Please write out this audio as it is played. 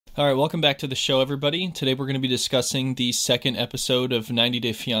All right, welcome back to the show, everybody. Today we're going to be discussing the second episode of 90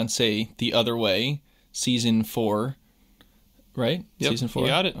 Day Fiance, The Other Way, Season 4. Right? Yep, Season 4? you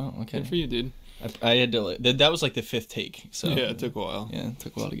got it. Oh, okay. Good for you, dude. I had to... That was like the fifth take, so... Yeah, it took a while. Yeah, it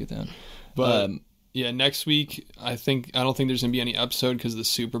took a while to get down. But, yeah, next week, I don't think there's going to be any episode because of the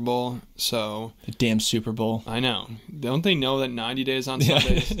Super Bowl, so... The damn Super Bowl. I know. Don't they know that 90 days on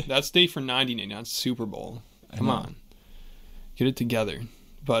Sundays? That's day for 90 day, not Super Bowl. Come on. Get it together.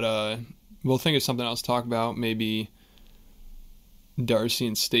 But we'll think of something else to talk about. Maybe Darcy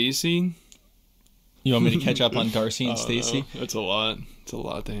and Stacy. You want me to catch up on Darcy and Stacy? No. That's a lot. It's a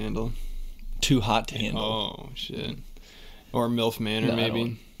lot to handle. Too hot to handle. Oh, shit. Or MILF Manor,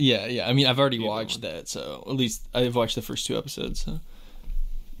 maybe. Yeah. I mean, I've already watched that, so... At least I've watched the first 2 episodes,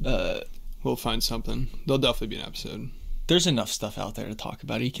 so... We'll find something. There'll definitely be an episode. There's enough stuff out there to talk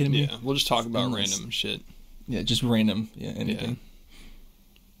about. Are you kidding me? Yeah, we'll just talk about random shit. Yeah, just random. Yeah, anything. Yeah.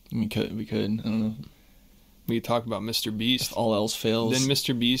 We could. I don't know. We could talk about Mr. Beast. If all else fails. Then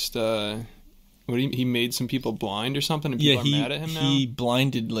Mr. Beast, he made some people blind or something, and people are mad at him now? He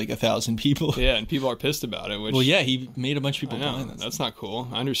blinded like 1,000 people. Yeah, and people are pissed about it. Well, yeah, he made a bunch of people blind. That's not cool.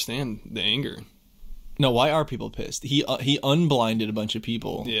 I understand the anger. No, why are people pissed? He unblinded a bunch of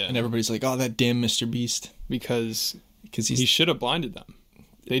people. Yeah. And everybody's like, oh, that damn Mr. Beast. Because he should have blinded them.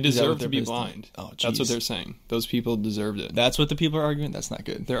 They deserve to be blind. Oh, geez. That's what they're saying. Those people deserved it. That's what the people are arguing? That's not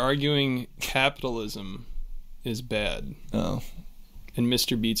good. They're arguing capitalism is bad. Oh. And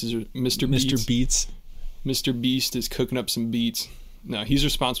Mr. Beast. Mr. Beast is cooking up some beats. No, he's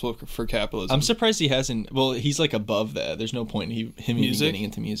responsible for capitalism. I'm surprised he hasn't... Well, he's like above that. There's no point in him even getting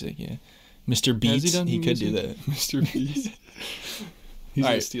into music. Yeah. Mr. Beats, he could do that. Mr. Beast. He's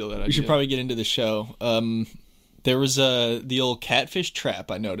going to steal that idea. We should probably get into the show. There was the old catfish trap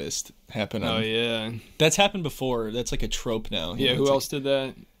I noticed happen. Oh, yeah. That's happened before. That's like a trope now. Yeah, who else did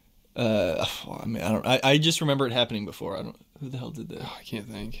that? I mean, I just remember it happening before. Who the hell did that? Oh, I can't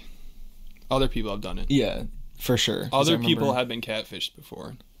think. Other people have done it. Yeah, for sure. Other people have been catfished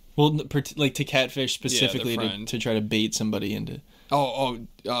before. Well, like to catfish specifically to try to bait somebody into...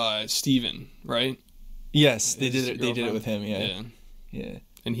 Steven, right? Yes, they did it. They did it with him. Yeah.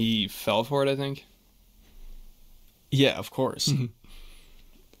 And he fell for it, I think. Yeah, of course.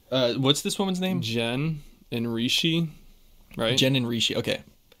 What's this woman's name? Jen and Rishi, right? Jen and Rishi. Okay.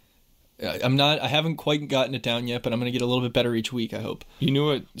 I haven't quite gotten it down yet, but I'm going to get a little bit better each week, I hope. You knew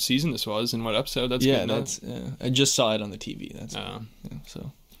what season this was and what episode? That's good enough. I just saw it on the TV. That's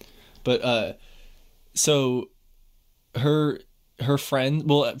so. But so her friend,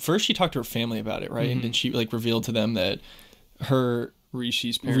 well, at first she talked to her family about it, right? And then she like revealed to them that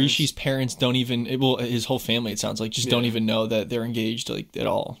Rishi's parents don't even, his whole family, it sounds like, just don't even know that they're engaged, like, at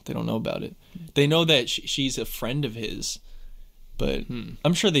all. They don't know about it. They know that she's a friend of his, but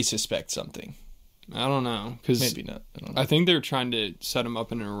I'm sure they suspect something. I don't know. Maybe not. I don't know. I think they're trying to set him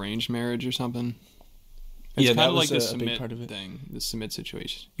up in an arranged marriage or something. It's yeah, kind of was like the Submit part of it. thing, the Submit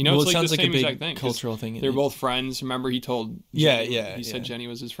situation. You know, it's like sounds the same like a exact big thing. Cultural thing. They're both friends. Remember, he told Jenny, he said Jenny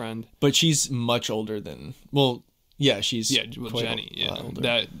was his friend. But she's much older than, she's Jenny, older.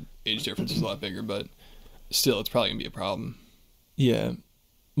 That age difference is a lot bigger, but still, it's probably going to be a problem. Yeah.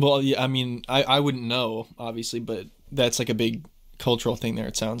 Well, yeah, I mean, I wouldn't know, obviously, but that's like a big cultural thing there,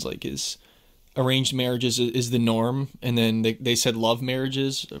 it sounds like, is arranged marriages is the norm, and then they said love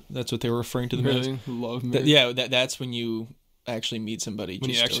marriages. That's what they were referring to them as. Love marriage? That's when you actually meet somebody.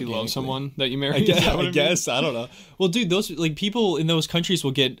 When you actually love someone that you marry? I guess. I don't know. Well, dude, those like people in those countries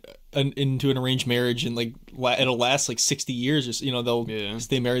will get into an arranged marriage and like it'll last like 60 years or they'll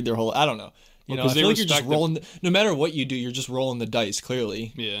stay married their whole... I don't know. I feel like you're just rolling... No matter what you do, you're just rolling the dice,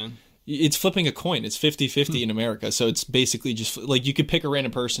 clearly. Yeah. It's flipping a coin. It's 50-50 in America, so it's basically just like you could pick a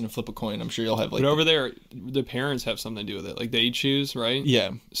random person and flip a coin. I'm sure you'll have like... But over there, the parents have something to do with it. Like they choose, right?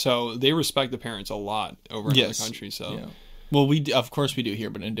 Yeah. So they respect the parents a lot over in other countries. So, well, of course we do here,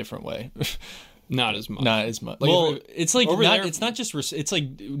 but in a different way. Not as much. Like, well, it's like it's not just it's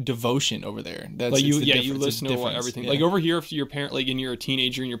like devotion over there. That's like you listen to everything. Like over here, if your parent, like, and you're a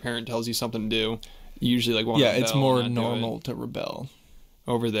teenager and your parent tells you something to do, you usually like want to rebel. It's more normal to rebel.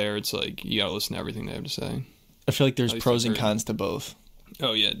 Over there, it's like you gotta listen to everything they have to say. I feel like there's pros and cons to both.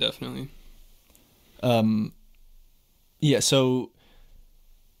 Oh yeah, definitely. So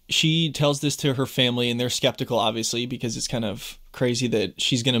she tells this to her family, and they're skeptical, obviously, because it's kind of crazy that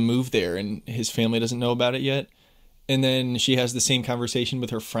she's going to move there and his family doesn't know about it yet. And then she has the same conversation with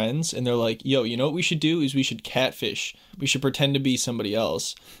her friends, and they're like, yo, you know what we should do is we should catfish. We should pretend to be somebody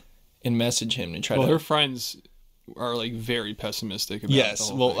else and message him and try to... Well, her friends are like very pessimistic about the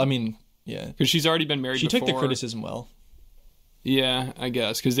whole thing. I mean, yeah. Because she's already been married before. She took the criticism well. Yeah, I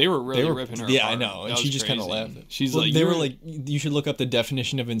guess because they were really ripping her. Yeah, apart. I know, and That she was just kind of crazy. laughed. She's Well, like, they were like, you should look up the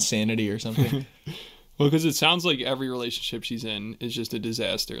definition of insanity or something. well, because it sounds like every relationship she's in is just a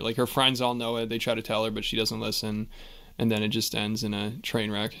disaster. Like her friends all know it. They try to tell her, but she doesn't listen, and then it just ends in a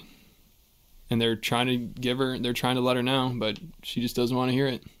train wreck. And they're trying to let her know, but she just doesn't want to hear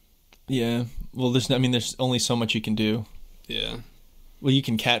it. Yeah. Well, there's only so much you can do. Yeah. Well, you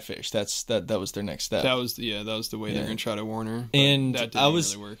can catfish. That was their next step. That was the way they're gonna try to warn her. And that didn't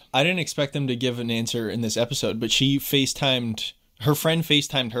really work. I didn't expect them to give an answer in this episode, but her friend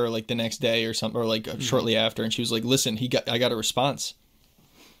FaceTimed her like the next day or something, or like shortly after, and she was like, "Listen, I got a response."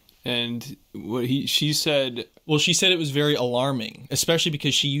 And she said. Well, she said it was very alarming, especially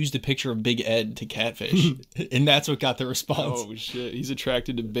because she used a picture of Big Ed to catfish, and that's what got the response. Oh shit, he's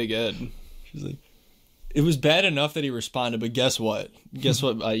attracted to Big Ed. She's like, it was bad enough that he responded, but guess what? Guess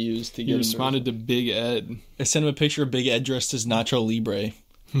what I used to get He responded to Big Ed. I sent him a picture of Big Ed dressed as Nacho Libre.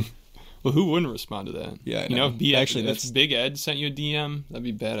 Well, who wouldn't respond to that? Yeah, I know. If Big Ed sent you a DM, that'd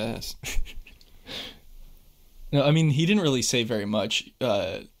be badass. No, I mean, he didn't really say very much.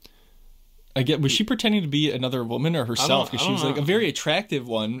 Was she pretending to be another woman or herself? Because she was like a very attractive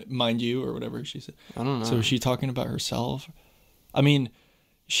one, mind you, or whatever she said. I don't know. So was she talking about herself? I mean,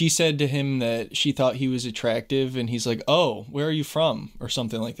 she said to him that she thought he was attractive, and he's like, "Oh, where are you from?" or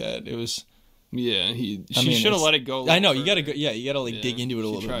something like that. It was. Yeah, she should have let it go. I know, you gotta go. Yeah, you gotta dig into it a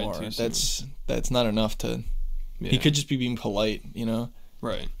little bit more. That's not enough to. Yeah. He could just be being polite, you know.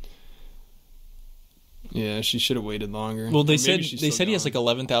 Right. Yeah, she should have waited longer. Well, they said he has like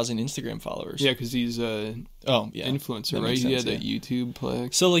 11,000 Instagram followers. Yeah, because he's influencer, right? He had that YouTube play.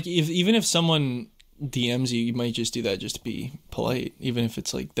 So like, even if someone DMs you, you might just do that just to be polite, even if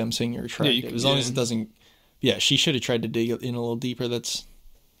it's like them saying you're attractive. As long as it doesn't. Yeah, she should have tried to dig in a little deeper.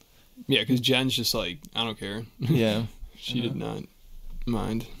 Yeah, because Jen's just like, I don't care. Yeah, she did not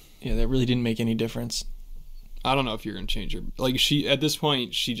mind. Yeah, that really didn't make any difference. I don't know if you're gonna change her. Like at this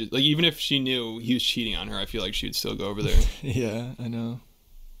point, she just like even if she knew he was cheating on her, I feel like she would still go over there. Yeah, I know.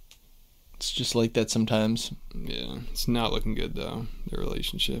 It's just like that sometimes. Yeah, it's not looking good though. Their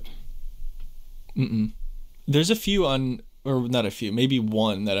relationship. There's a few or not a few, maybe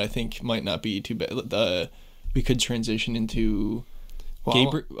one that I think might not be too bad. We could transition into.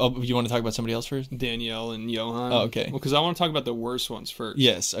 Gabriel. Oh, you want to talk about somebody else first? Danielle and Johan. Oh, okay. Well, because I want to talk about the worst ones first.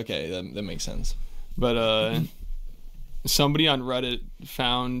 Yes. Okay, that makes sense. But somebody on Reddit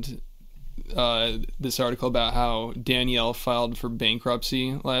found this article about how Danielle filed for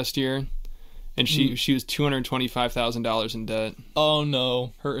bankruptcy last year, and she was $225,000 in debt. Oh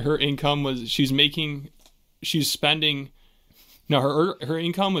no! Her income was her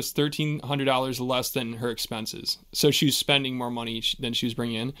income was $1,300 less than her expenses, so she was spending more money than she was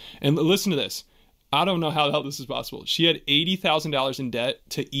bringing in. And listen to this. I don't know how the hell this is possible. She had $80,000 in debt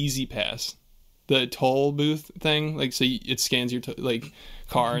to Easy Pass, the toll booth thing. Like, so it scans your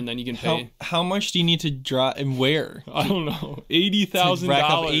car, and then you can pay. How much do you need to drive and where? I don't know. $80,000. Rack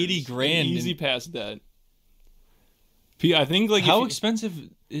up $80,000 Easy Pass debt. I think like how expensive?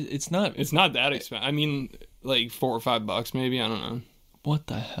 It's not. It's not that expensive. I mean, like $4 or $5 maybe. I don't know. What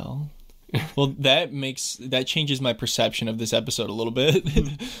the hell? Well, that changes my perception of this episode a little bit.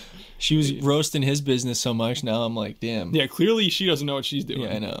 She was roasting his business so much. Now I'm like, damn. Yeah, clearly she doesn't know what she's doing.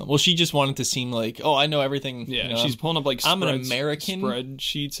 Yeah, I know. Well, she just wanted to seem like, oh, I know everything. Yeah, you know, she's pulling up like I'm an American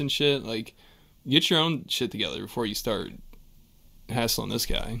spreadsheets and shit. Like, get your own shit together before you start hassling this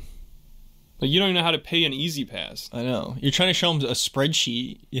guy. Like, you don't even know how to pay an Easy Pass. I know. You're trying to show him a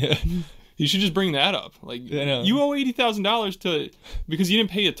spreadsheet. Yeah. You should just bring that up. Like, you owe $80,000 because you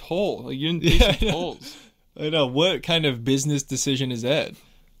didn't pay a toll. Like, you didn't pay some tolls. I know. What kind of business decision is that?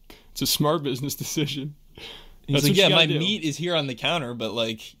 It's a smart business decision. He's like, yeah, my meat is here on the counter, but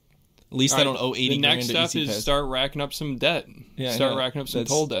like, at least I don't owe $80,000 to Easy Pass. The next step is start racking up some debt. Yeah, start racking up some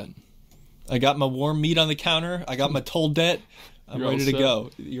toll debt. I got my warm meat on the counter. I got my toll debt. I'm ready to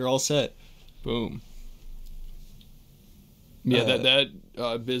go. You're all set. Boom. Yeah,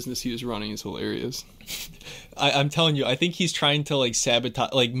 that business he was running is hilarious. I'm telling you, I think he's trying to like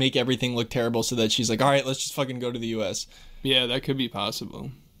sabotage, like make everything look terrible so that she's like, all right, let's just fucking go to the U.S. Yeah, that could be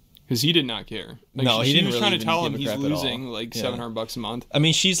possible. Because he did not care. Like, no, he didn't really trying to tell him he's losing like $700 a month. I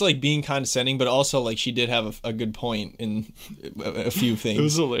mean, she's like being condescending, but also like she did have a good point in a few things. It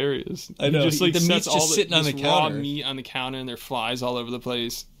was hilarious. I know. Just like the meat's just sitting on the counter. Raw meat on the counter, and there are flies all over the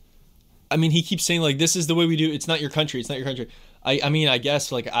place. I mean, he keeps saying like, "This is the way we do. It's not your country. It's not your country." I mean, I guess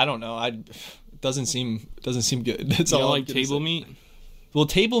like I don't know. It doesn't seem good. That's all. Like table meat. Well,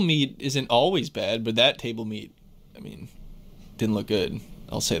 table meat isn't always bad, but that table meat, I mean, didn't look good.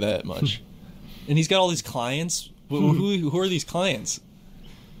 I'll say that much. And he's got all these clients. Who are these clients?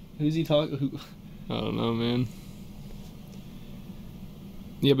 Who's he talking? I don't know, man.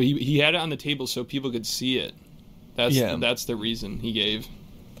 Yeah, but he had it on the table so people could see it. That's the reason he gave.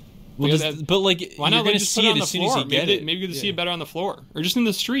 Well, but like, why not just see it as soon as you get it? Maybe you could see it better on the floor, or just in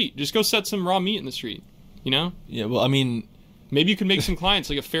the street. Just go set some raw meat in the street. You know? Yeah. Well, I mean, maybe you could make some clients.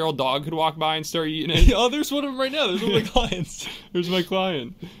 Like a feral dog could walk by and start eating it. Oh, there's one of them right now. There's one of my clients. There's my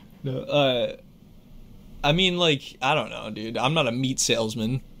client. No. I mean, like, I don't know, dude. I'm not a meat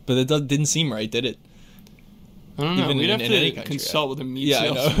salesman, but it didn't seem right, did it? I don't know. We'd have to consult with a meat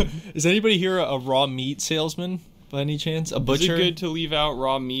salesman. I know. Is anybody here a raw meat salesman by any chance? A butcher? Is it good to leave out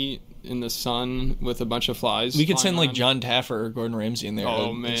raw meat in the sun with a bunch of flies? We could send like John Taffer or Gordon Ramsay in there.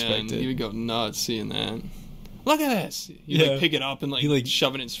 Oh man, you would go nuts seeing that. Look at this. You like pick it up and like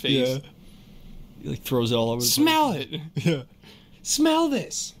shove it in his face. Yeah. He like throws it all over. Smell it. Yeah. Smell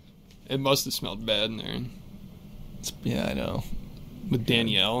this. It must have smelled bad in there. Yeah, I know. With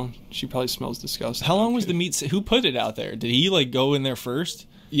Danielle, she probably smells disgusting. How long was the meat? Who put it out there? Did he like go in there first?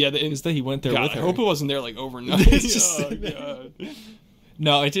 Yeah, that he went there with her. I hope it wasn't there like overnight. God.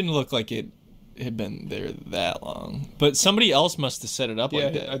 No, it didn't look like it had been there that long. But somebody else must have set it up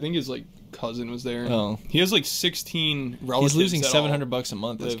like that. I think his like cousin was there. Oh, he has like 16 relatives. He's losing $700 a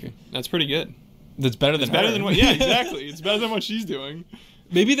month. That's pretty good. That's better than what. Yeah, exactly. It's better than what she's doing.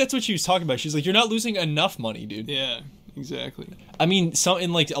 Maybe that's what she was talking about. She's like, you're not losing enough money, dude. Yeah, exactly. I mean,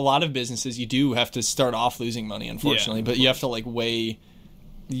 in like a lot of businesses, you do have to start off losing money, unfortunately. But you have to like weigh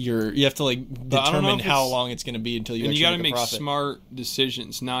you have to like determine how long it's going to be until you. And you got to make smart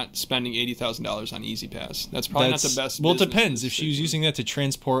decisions, not spending $80,000 on Easy Pass. That's probably not the best. Well, it depends. If she was using that to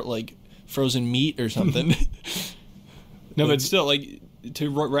transport like frozen meat or something. No, but still, like to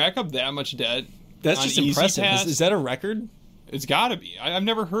rack up that much debt. That's just impressive. Is that a record? It's got to be. I've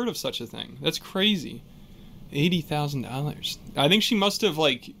never heard of such a thing. That's crazy. $80,000. I think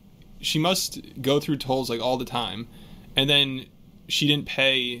she must go through tolls like all the time, and then she didn't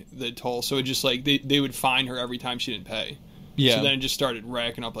pay the toll, so it just like they would fine her every time she didn't pay. Yeah. So then it just started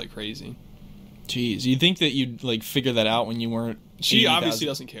racking up like crazy. Jeez, you'd think that you'd like figure that out when you weren't. She obviously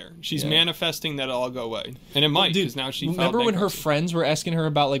doesn't care. She's manifesting that it'll all go away, and it might because now she. Remember when her friends were asking her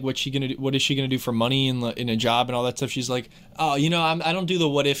about like what is she gonna do for money in a job and all that stuff? She's like, oh, I don't do the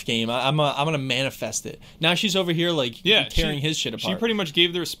what if game. I'm gonna manifest it. Now she's over here like tearing his shit apart. She pretty much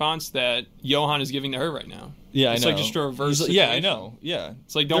gave the response that Johan is giving to her right now. Yeah, it's I know. It's like just a reverse. Yeah, I know. Yeah,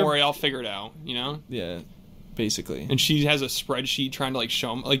 it's like don't worry, I'll figure it out. You know. Yeah. Basically. And she has a spreadsheet trying to like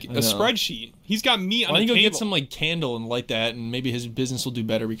show him like a spreadsheet. He's got meat on the table. Why don't you go get some like candle and light that, and maybe his business will do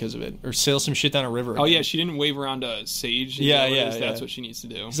better because of it, or sail some shit down a river. Oh yeah, she didn't wave around a sage. That's what she needs to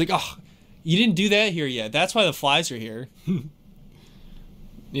do. He's like, oh, you didn't do that here yet. That's why the flies are here.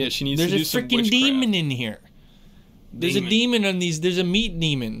 Yeah, she needs to do some witchcraft. There's a freaking demon in here. There's a demon on these. There's a meat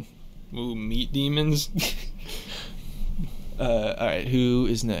demon. Ooh, meat demons. All right, who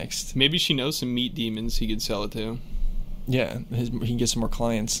is next? Maybe she knows some meat demons he could sell it to. Yeah, he can get some more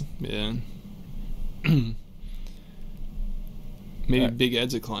clients. Yeah. Maybe Big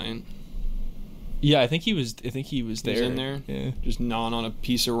Ed's a client. Yeah, I think he was there. He's in there. Yeah, just gnawing on a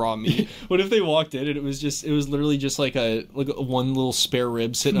piece of raw meat. What if they walked in and it was literally just like a one little spare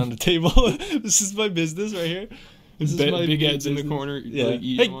rib sitting on the table? This is my business right here. This is my Big Ed's business. In the corner. Yeah. Like,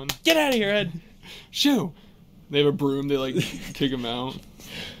 hey, one. Get out of here, Ed. Shoo. They have a broom. They like kick him out.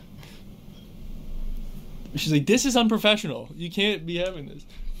 She's like, "This is unprofessional. You can't be having this.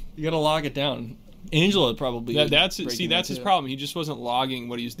 You got to log it down." Angela probably. That's his problem. He just wasn't logging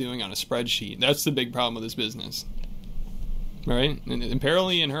what he was doing on a spreadsheet. That's the big problem with his business, right? And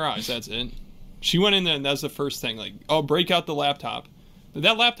apparently, in her eyes, that's it. She went in there, and that's the first thing. Like, oh, break out the laptop. But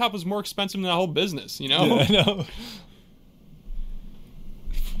that laptop was more expensive than the whole business. You know. Yeah, I know.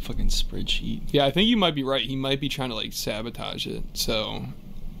 Fucking spreadsheet. Yeah, I think you might be right. He might be trying to like sabotage it. So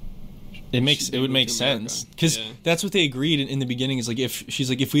it would make sense because that's what they agreed in the beginning. Is like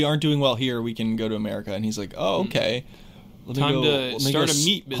if we aren't doing well here, we can go to America. And he's like, oh, okay. Time to start a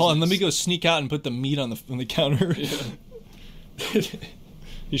meat business. Hold on, let me go sneak out and put the meat on the counter. Yeah.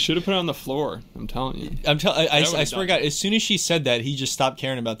 You should have put it on the floor. I'm telling you. I swear to God, as soon as she said that, he just stopped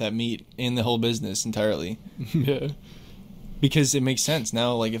caring about that meat in the whole business entirely. Yeah. Because it makes sense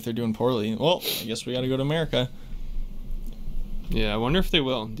now, like, if they're doing poorly, well, I guess we gotta go to America. Yeah, I wonder if they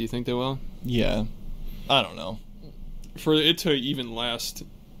will. Do you think they will? Yeah. I don't know. For it to even last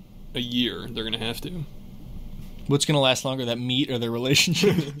a year, they're gonna have to. What's gonna last longer, that meat or their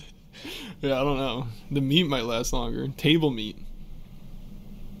relationship? Yeah, I don't know. The meat might last longer. Table meat.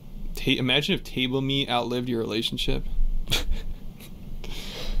 Imagine if table meat outlived your relationship.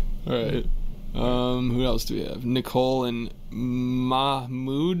 Alright. Who else do we have? Nicole and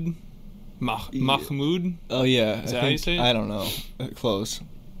Mahmoud. Mahmoud. Oh yeah, Is that how you say it? I don't know. Close.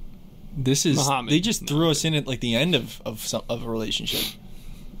 This is Muhammad. They just threw us in at like the end of a relationship.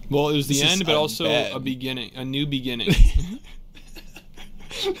 Well, it was the This is end, but also bad. a beginning, a new beginning.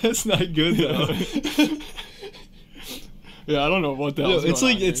 That's not good though. Yeah, I don't know what the hell. It's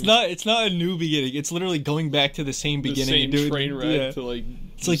like it's not a new beginning. It's literally going back to the same beginning. The same and doing, train wreck to like.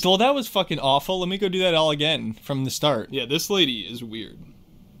 It's like, well, that was fucking awful. Let me go do that all again from the start. Yeah, this lady is weird.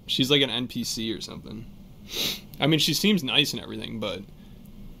 She's like an NPC or something. I mean, she seems nice and everything, but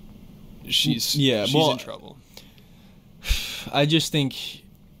she's in trouble. I just think.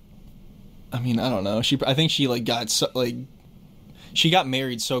 I mean, I don't know. I think she like got she got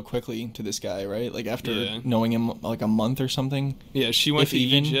married so quickly to this guy, right? Like after knowing him like a month or something. Yeah, she went to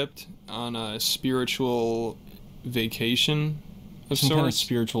Egypt on a spiritual vacation of some sorts. kind of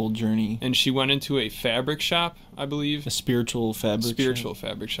spiritual journey. And she went into a fabric shop, I believe. A spiritual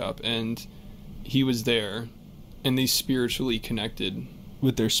fabric shop. And he was there, and they spiritually connected.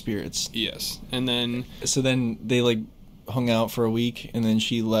 With their spirits. Yes. And then... So then they like hung out for a week, and then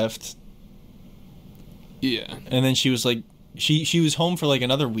she left. Yeah. And then she was like... She was home for like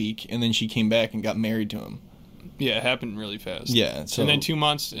another week, and then she came back and got married to him. Yeah, it happened really fast. Yeah. So and then 2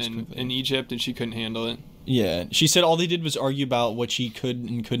 months in Egypt, and she couldn't handle it. Yeah. She said all they did was argue about what she could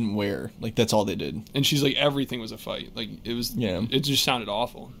and couldn't wear. Like, that's all they did. And she's like, everything was a fight. Like, it was... Yeah. It just sounded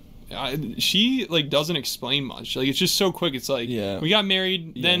awful. She, like, doesn't explain much. Like, it's just so quick. It's like, we got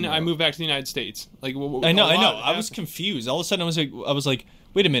married, then I moved back to the United States. Like, I know. I was confused. All of a sudden, I was like,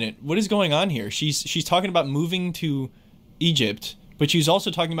 wait a minute. What is going on here? She's talking about moving to Egypt, but she was also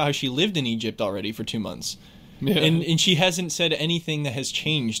talking about how she lived in Egypt already for 2 months. Yeah. And she hasn't said anything that has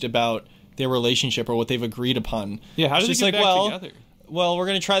changed about their relationship or what they've agreed upon. Yeah, how did they get back together? Well, we're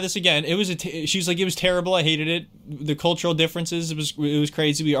gonna try this again. It was she was like, it was terrible. I hated it. The cultural differences. It was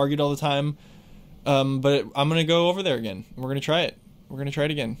crazy. We argued all the time. But I'm gonna go over there again. We're gonna try it. We're gonna try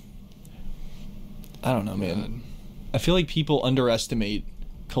it again. I don't know, man. God. I feel like people underestimate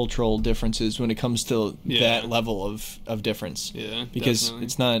cultural differences when it comes to that level of difference. Yeah, because definitely.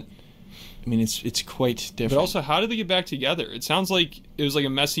 It's not. I mean, it's quite different. But also, how did they get back together? It sounds like it was like a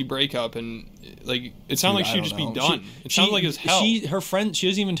messy breakup, and like it sounded like she'd just be done. It sounded like it was hell. Her friend, she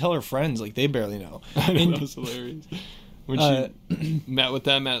doesn't even tell her friends. Like, they barely know. I know, that was hilarious. When she met with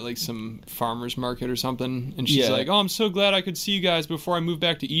them at like some farmer's market or something, and she's like, "Oh, I'm so glad I could see you guys before I moved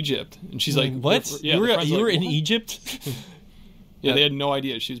back to Egypt." And she's like, "What? You were in Egypt?" Yeah, they had no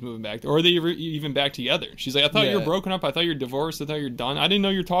idea she was moving back, or they were even back together. She's like, I thought you were broken up. I thought you were divorced. I thought you were done. I didn't know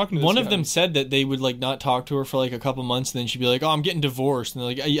you were talking to this One guy. of them said that they would like not talk to her for like a couple months, and then she'd be like, "Oh, I'm getting divorced," and they're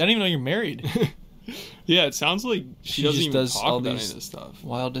like, "I didn't even know you're married." Yeah, it sounds like she doesn't even talk about any of this stuff.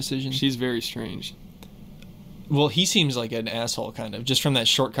 Wild decisions. She's very strange. Well, he seems like an asshole, kind of, just from that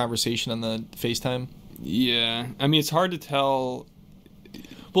short conversation on the FaceTime. Yeah, I mean, it's hard to tell.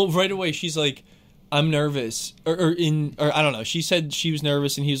 Well, right away she's like, I'm nervous, or I don't know. She said she was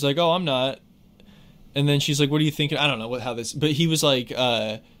nervous, and he was like, "Oh, I'm not." And then she's like, "What are you thinking?" I don't know how this, but he was like,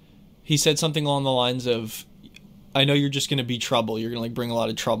 he said something along the lines of, "I know you're just gonna be trouble. You're gonna like bring a lot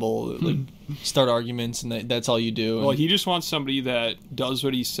of trouble, like start arguments, and that's all you do." Well, he just wants somebody that does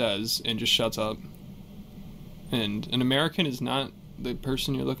what he says and just shuts up. And an American is not the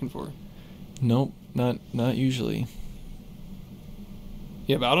person you're looking for. Nope, not usually.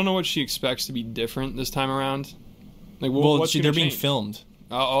 Yeah, but I don't know what she expects to be different this time around. Like, they're being filmed.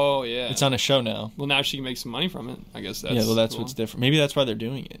 Oh, yeah. It's on a show now. Well, now she can make some money from it. I guess that's that's cool. what's different. Maybe that's why they're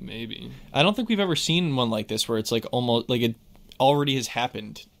doing it. Maybe. I don't think we've ever seen one like this where it's like almost like it already has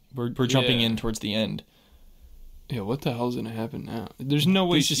happened. We're jumping in towards the end. Yeah, what the hell is going to happen now? There's no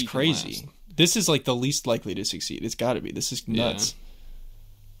way this is crazy. This is like the least likely to succeed. It's got to be. This is nuts.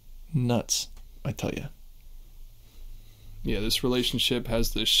 Yeah. Nuts, I tell you. Yeah, this relationship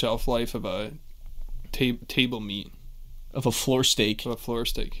has the shelf life of a table meat. Of a floor steak. Of a floor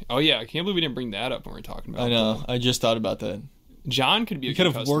steak. Oh, yeah. I can't believe we didn't bring that up when we were talking about it. I know. I just thought about that. John could be a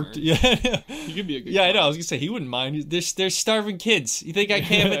good customer. Worked. Yeah. He could be a good I know. I was going to say, he wouldn't mind. There's starving kids. You think I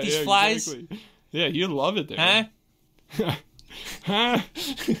care about these flies? Exactly. Yeah, you'd love it there. Huh? Huh?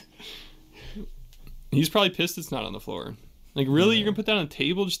 He's probably pissed it's not on the floor. Like, really? You're going to put that on a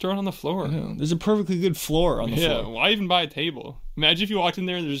table? Just throw it on the floor. There's a perfectly good floor on the floor. Yeah, why even buy a table? Imagine if you walked in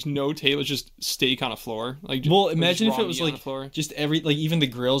there and there's no table, it's just steak on a floor. Like, imagine if it was like just even the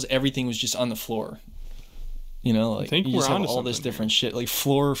grills, everything was just on the floor. You know, like, you just have all this different shit, like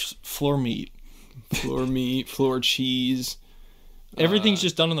floor meat. Floor meat, floor cheese. Everything's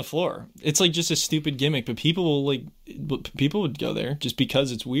just done on the floor. It's like just a stupid gimmick, but people would go there just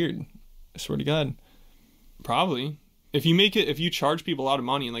because it's weird. I swear to God. Probably. If you charge people a lot of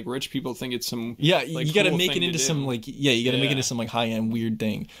money and like rich people think it's some like, you got to cool make it thing into to some do. like you got to make it into some like high end weird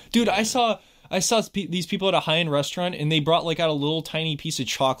thing, dude. I saw these people at a high end restaurant and they brought like out a little tiny piece of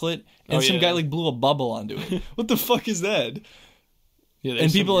chocolate and some guy like blew a bubble onto it. What the fuck is that? Yeah,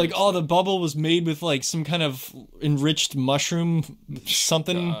 and people are like, oh, the bubble was made with like some kind of enriched mushroom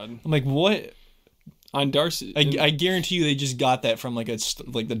something. God. I'm like, what? On Darcy, I guarantee you they just got that from like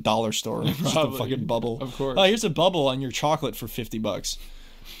the dollar store. Just a fucking bubble. Of course. Oh, here's a bubble on your chocolate for $50.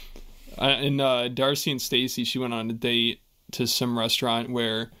 And Darcy and Stacy, she went on a date to some restaurant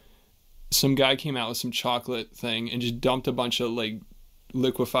where some guy came out with some chocolate thing and just dumped a bunch of like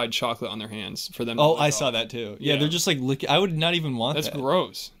liquefied chocolate on their hands for them. Oh, I saw that too. Yeah, they're just like I would not even want that. That's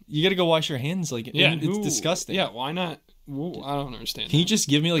gross. You got to go wash your hands. Like, yeah, it's disgusting. Yeah, why not? Ooh, I don't understand. Can you just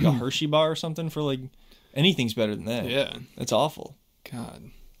give me like a Hershey bar or something for like anything's better than that? Yeah, that's awful.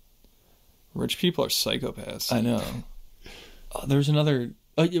 God, rich people are psychopaths. I know. There's another.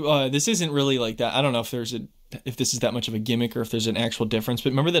 This isn't really like that. I don't know if this is that much of a gimmick or if there's an actual difference. But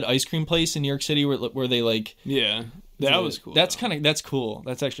remember that ice cream place in New York City where they like. Yeah, that was cool. That's cool.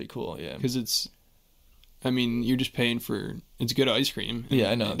 That's actually cool. Yeah, because it's. I mean, you're just paying for it's good ice cream.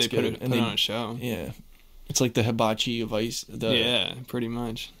 Yeah, I know. They put it on a show. Yeah, it's like the hibachi of ice. Yeah, pretty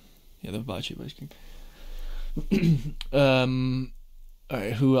much. Yeah, the hibachi of ice cream. All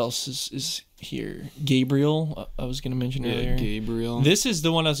right, who else is here? Gabriel, I was going to mention earlier. Gabriel. This is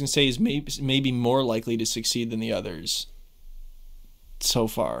the one I was going to say is maybe more likely to succeed than the others so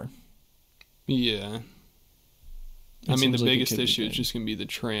far. Yeah. I mean, the biggest issue is just going to be the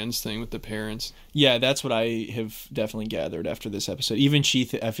trans thing with the parents. Yeah, that's what I have definitely gathered after this episode. Even she,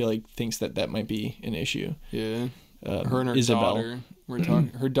 I feel like, thinks that might be an issue. Yeah. Her and her Isabel. daughter. We're talking.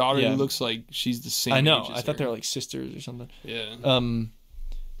 Her daughter looks like she's the same. I know. Age as I thought her. they were like sisters or something. Yeah.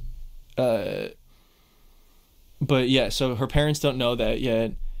 But yeah, so her parents don't know that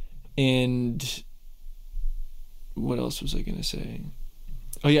yet. And what else was I going to say?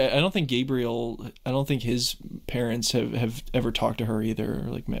 Oh yeah, I don't think his parents have ever talked to her either or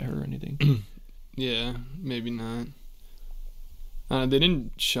like met her or anything. Yeah, maybe not. They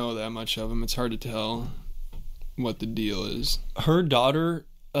didn't show that much of him. It's hard to tell what the deal is. Her daughter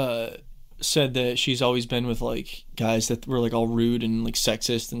said that she's always been with like guys that were like all rude and like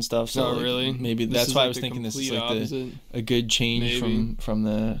sexist and stuff. So like, really? Maybe that's why I was thinking this is like a good change from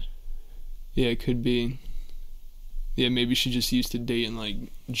the. Yeah, it could be. Yeah, maybe she just used to dating like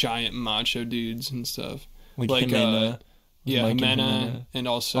giant macho dudes and stuff. Like Jimena. Yeah, Jimena, and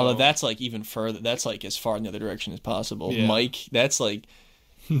also. Although that's like even further. That's like as far in the other direction as possible. Yeah. Mike, that's like.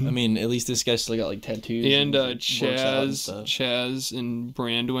 I mean, at least this guy's still got like tattoos. And Chaz and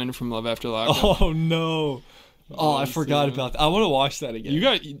Brandwin from Love After Lockup. Oh no! Oh, I forgot about that. I want to watch that again.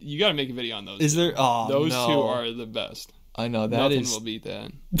 You got to make a video on those. Is there? Oh, those two are the best. I know that nothing will beat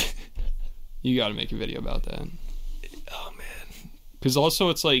that. You got to make a video about that. Oh man! Because also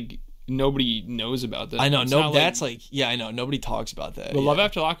it's like nobody knows about that. I know. No, that's like yeah. I know. Nobody talks about that. But Love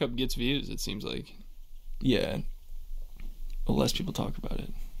After Lockup gets views. It seems like. Yeah. Well, less people talk about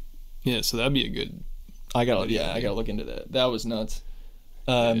it. Yeah, so that'd be a good. I gotta look into that. That was nuts.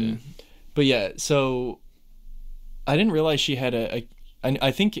 But yeah, so I didn't realize she had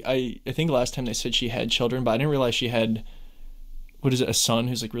I think last time they said she had children, but I didn't realize she had. What is it? A son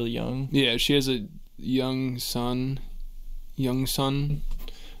who's like really young. Yeah, she has a young son,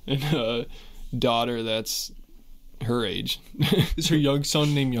 and a daughter that's her age. Is her young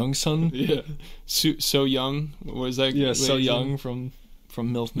son named Young Son? Yeah. So Young. What was that? Yeah, So Young from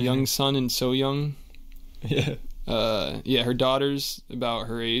MILF Manor. Young Son and So Young. Yeah. Yeah, her daughter's about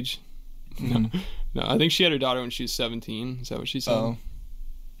her age. Mm. No, I think she had her daughter when she was 17. Is that what she said? Oh.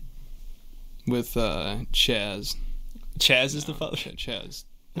 With Chaz. Chaz is the father? Chaz.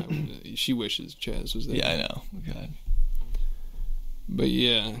 She wishes Chaz was there. Yeah, I know. God. But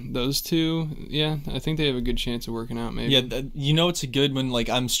yeah, those two, yeah, I think they have a good chance of working out, maybe. Yeah, it's a good when like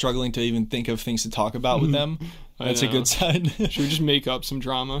I'm struggling to even think of things to talk about with them. That's a good sign. Should we just make up some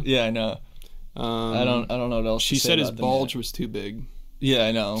drama? Yeah, I know. I don't know what else. She said his bulge was too big. Yeah,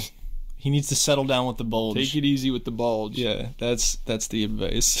 I know. He needs to settle down with the bulge. Take it easy with the bulge. Yeah, that's the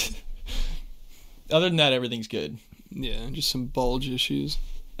advice. Other than that, everything's good. Yeah, just some bulge issues.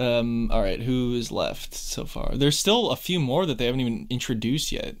 All right, who is left so far? There's still a few more that they haven't even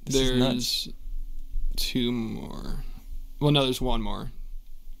introduced yet. There's two more. Well, no, there's one more.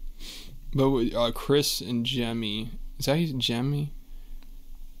 But Chris and Jemmy. Is that Jemmy?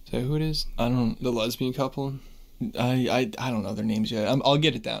 Is that who it is? I don't. The lesbian couple. I don't know their names yet. I'll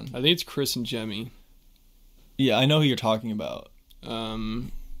get it down. I think it's Chris and Jemmy. Yeah, I know who you're talking about.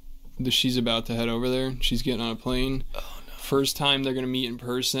 she's about to head over there. She's getting on a plane. Oh no! First time they're gonna meet in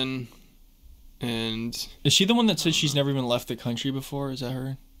person. And is she the one that said she's never even left the country before? Is that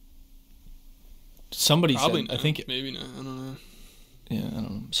her? Somebody probably said. not. I think maybe not. I don't know. Yeah, I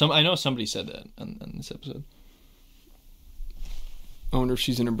don't know. I know somebody said that on this episode. I wonder if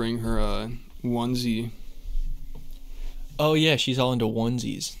she's gonna bring her onesie. Oh yeah, she's all into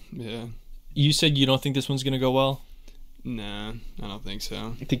onesies. Yeah. You said you don't think this one's gonna go well? Nah, I don't think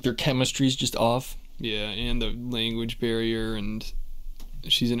so. I think their chemistry's just off. Yeah, and the language barrier, and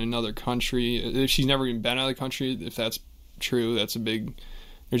she's in another country. If she's never even been out of the country, if that's true, there's gonna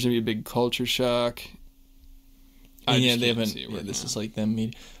be a big culture shock. Yeah, they haven't. Yeah, this is like them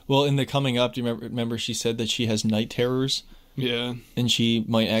meeting. Well, in the coming up, do you remember she said that she has night terrors? Yeah. And she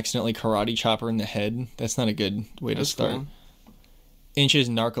might accidentally karate chop her in the head. That's not a good way to start. Cool. And she has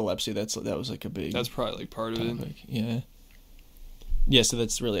narcolepsy. That was like a big. That's probably like part topic. Of it. Yeah. Yeah, so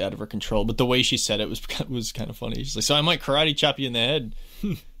that's really out of her control. But the way she said it was kind of funny. She's like, "So I might karate chop you in the head."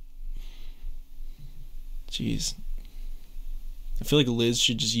 Jeez. I feel like Liz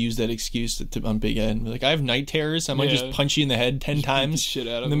should just use that excuse on Big Ed and be like, "I have night terrors. I might just punch you in the head 10 times shit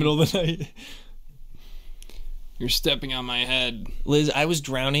out of in the middle of the night." You're stepping on my head. Liz, I was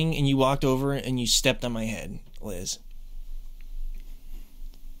drowning and you walked over and you stepped on my head, Liz.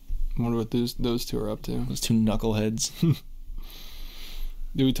 I wonder what those two are up to. Those two knuckleheads.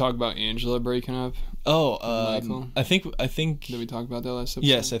 Did we talk about Angela breaking up? Oh, I think. Did we talk about that last episode?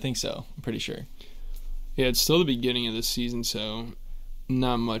 Yes, I think so. I'm pretty sure. Yeah, it's still the beginning of the season, so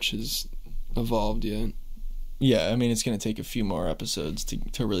not much has evolved yet. Yeah, I mean, it's going to take a few more episodes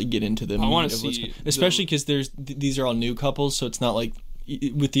to really get into the meat. I want to see... Especially because these are all new couples, so it's not like...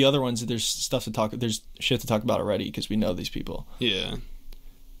 With the other ones, there's shit to talk about already because we know these people. Yeah.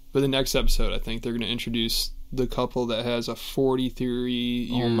 But the next episode, I think they're going to introduce the couple that has a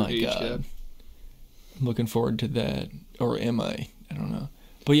 43-year age gap. I'm looking forward to that. Or am I? I don't know.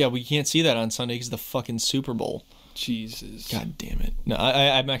 But yeah, we can't see that on Sunday because of the fucking Super Bowl. Jesus. God damn it. No,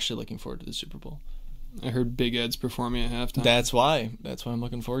 I'm actually looking forward to the Super Bowl. I heard Big Ed's performing at halftime. That's why I'm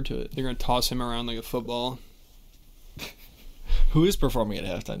looking forward to it. They're going to toss him around like a football. Who is performing at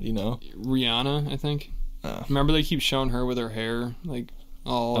halftime? Do you know? Rihanna, I think. Oh. Remember they keep showing her with her hair like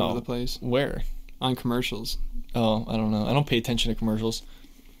all over the place? Where? On commercials. Oh, I don't know. I don't pay attention to commercials.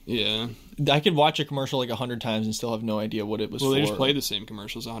 Yeah. I could watch a commercial like 100 times and still have no idea what it was for. Well, they just play the same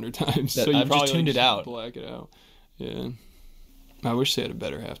commercials 100 times. So I've just tuned it out. Black it out. Yeah. I wish they had a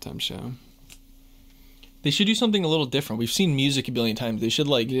better halftime show. They should do something a little different. We've seen music a billion times. They should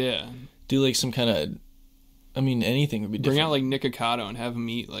do like some kind of... I mean, anything would be different. Bring out like Nick Ocado and have him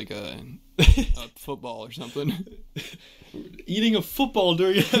eat like a football or something. Eating a football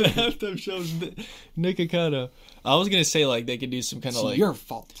during a halftime show is Nick Ocado. I was going to say like they could do some kind of like... your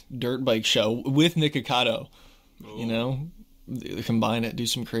fault. Dirt bike show with Nick Ocado. Oh. You know? Combine it, do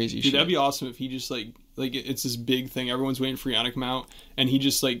some crazy shit. Dude, that'd be awesome if he just like it's this big thing. Everyone's waiting for Rihanna to come out and he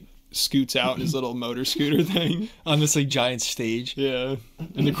just like scoots out in his little motor scooter thing on this like giant stage. Yeah.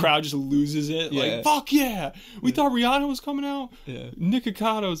 And the crowd just loses it. Yeah. Like, fuck yeah. We thought Rihanna was coming out. Yeah. Nick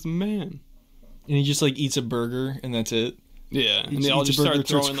Ocado's the man. And he just like eats a burger and that's it. Yeah. And they all just start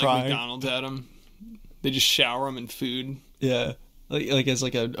throwing like McDonald's at him. They just shower him in food. Yeah. Like as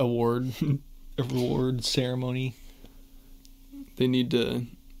like a award ceremony. They need to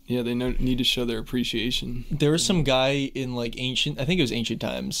need to show their appreciation. There was some guy in like I think it was ancient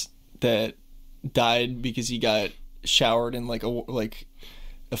times that died because he got showered in like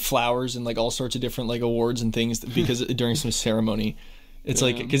flowers and like all sorts of different like awards and things because during some ceremony. It's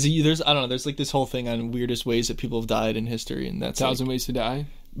like because there's like this whole thing on weirdest ways that people have died in history, and that's 1,000 Ways to Die.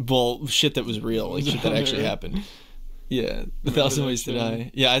 Well, shit that was real, like shit that actually happened. Yeah, 1,000 Ways to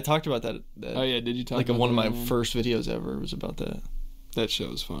Die. Yeah, I talked about that. Oh yeah, did you talk? Like about one of my first videos ever was about that. That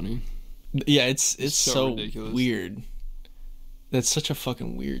show is funny. Yeah, it's so ridiculous. Weird. That's such a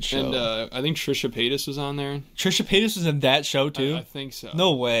fucking weird show. And I think Trisha Paytas was on there. Trisha Paytas was in that show too? I think so.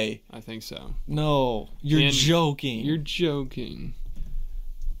 No way. I think so. No. You're joking. You're joking.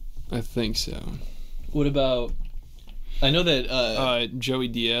 I think so. What about... I know that... Joey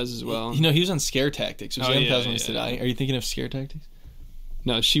Diaz as well. You know, he was on Scare Tactics. Was he on 1,000 Ways to Die? Are you thinking of Scare Tactics?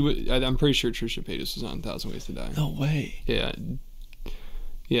 No, she was... I'm pretty sure Trisha Paytas was on 1,000 Ways to Die. No way. Yeah.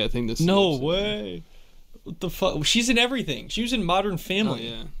 Yeah, I think this... No way. What the fuck? She's in everything. She was in Modern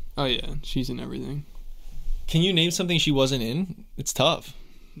Family. Oh yeah. She's in everything. Can you name something she wasn't in? It's tough.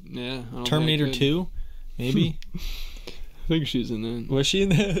 Yeah. Terminator 2? Maybe? I think she's in that. Was she in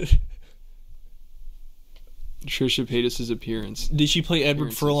that? Trisha Paytas' appearance. Did she play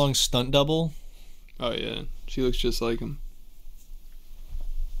Edward Furlong's stunt double? Oh yeah. She looks just like him.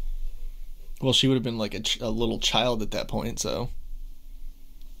 Well, she would have been like a little child at that point, so.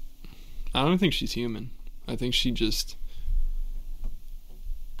 I don't think she's human. I think she just...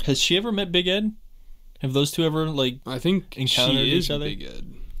 Has she ever met Big Ed? Have those two ever, like, I think encountered she is each other? Big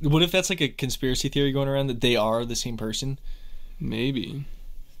Ed. What if that's like a conspiracy theory going around that they are the same person? Maybe.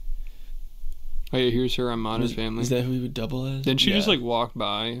 Oh yeah, here's her on Modern Family. Is that who he would double as? Didn't she just like walk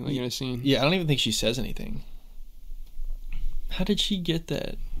by like in a scene? Yeah, I don't even think she says anything. How did she get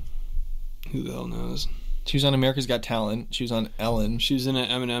that? Who the hell knows? She was on America's Got Talent. She was on Ellen. She was in an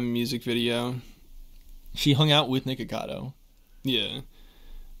Eminem music video. She hung out with Nikocado. Yeah.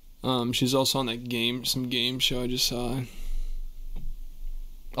 She's also on that some game show I just saw.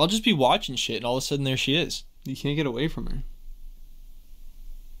 I'll just be watching shit, and all of a sudden there she is. You can't get away from her.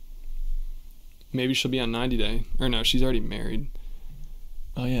 Maybe she'll be on 90 Day. Or no, she's already married.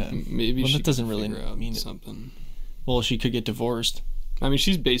 Oh, yeah. Maybe well, she that doesn't really mean something. Well, she could get divorced. I mean,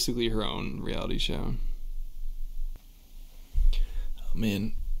 she's basically her own reality show. Oh,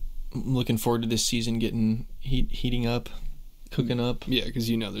 man. I'm looking forward to this season getting heating up, cooking up. Yeah, because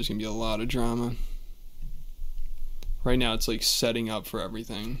you know there's going to be a lot of drama. Right now, it's like setting up for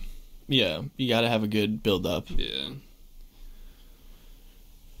everything. Yeah, you got to have a good build-up. Yeah.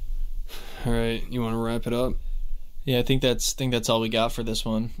 All right, you want to wrap it up? Yeah, I think that's all we got for this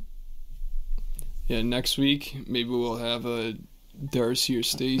one. Yeah, next week maybe we'll have a Darcy or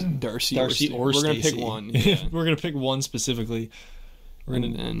Stacey. Darcy or Stacey. We're gonna pick one. Yeah. We're gonna pick one specifically. Or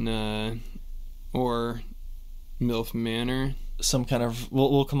MILF Manor. Some kind of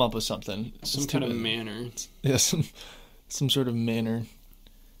we'll come up with something. Some kind of manor. Yeah, some sort of manor.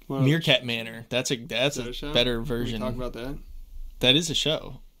 Meerkat Manor. That's a better version. Can we talk about that? That is a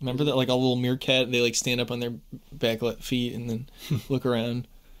show. Remember that, like a little meerkat, they like stand up on their back feet and then look around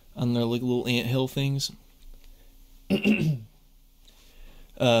on their like little anthill things. We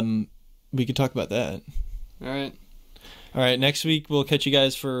could talk about that. All right. Next week we'll catch you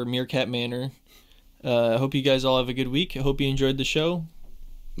guys for Meerkat Manor. I hope you guys all have a good week. I hope you enjoyed the show.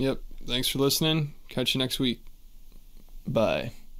 Yep. Thanks for listening. Catch you next week. Bye.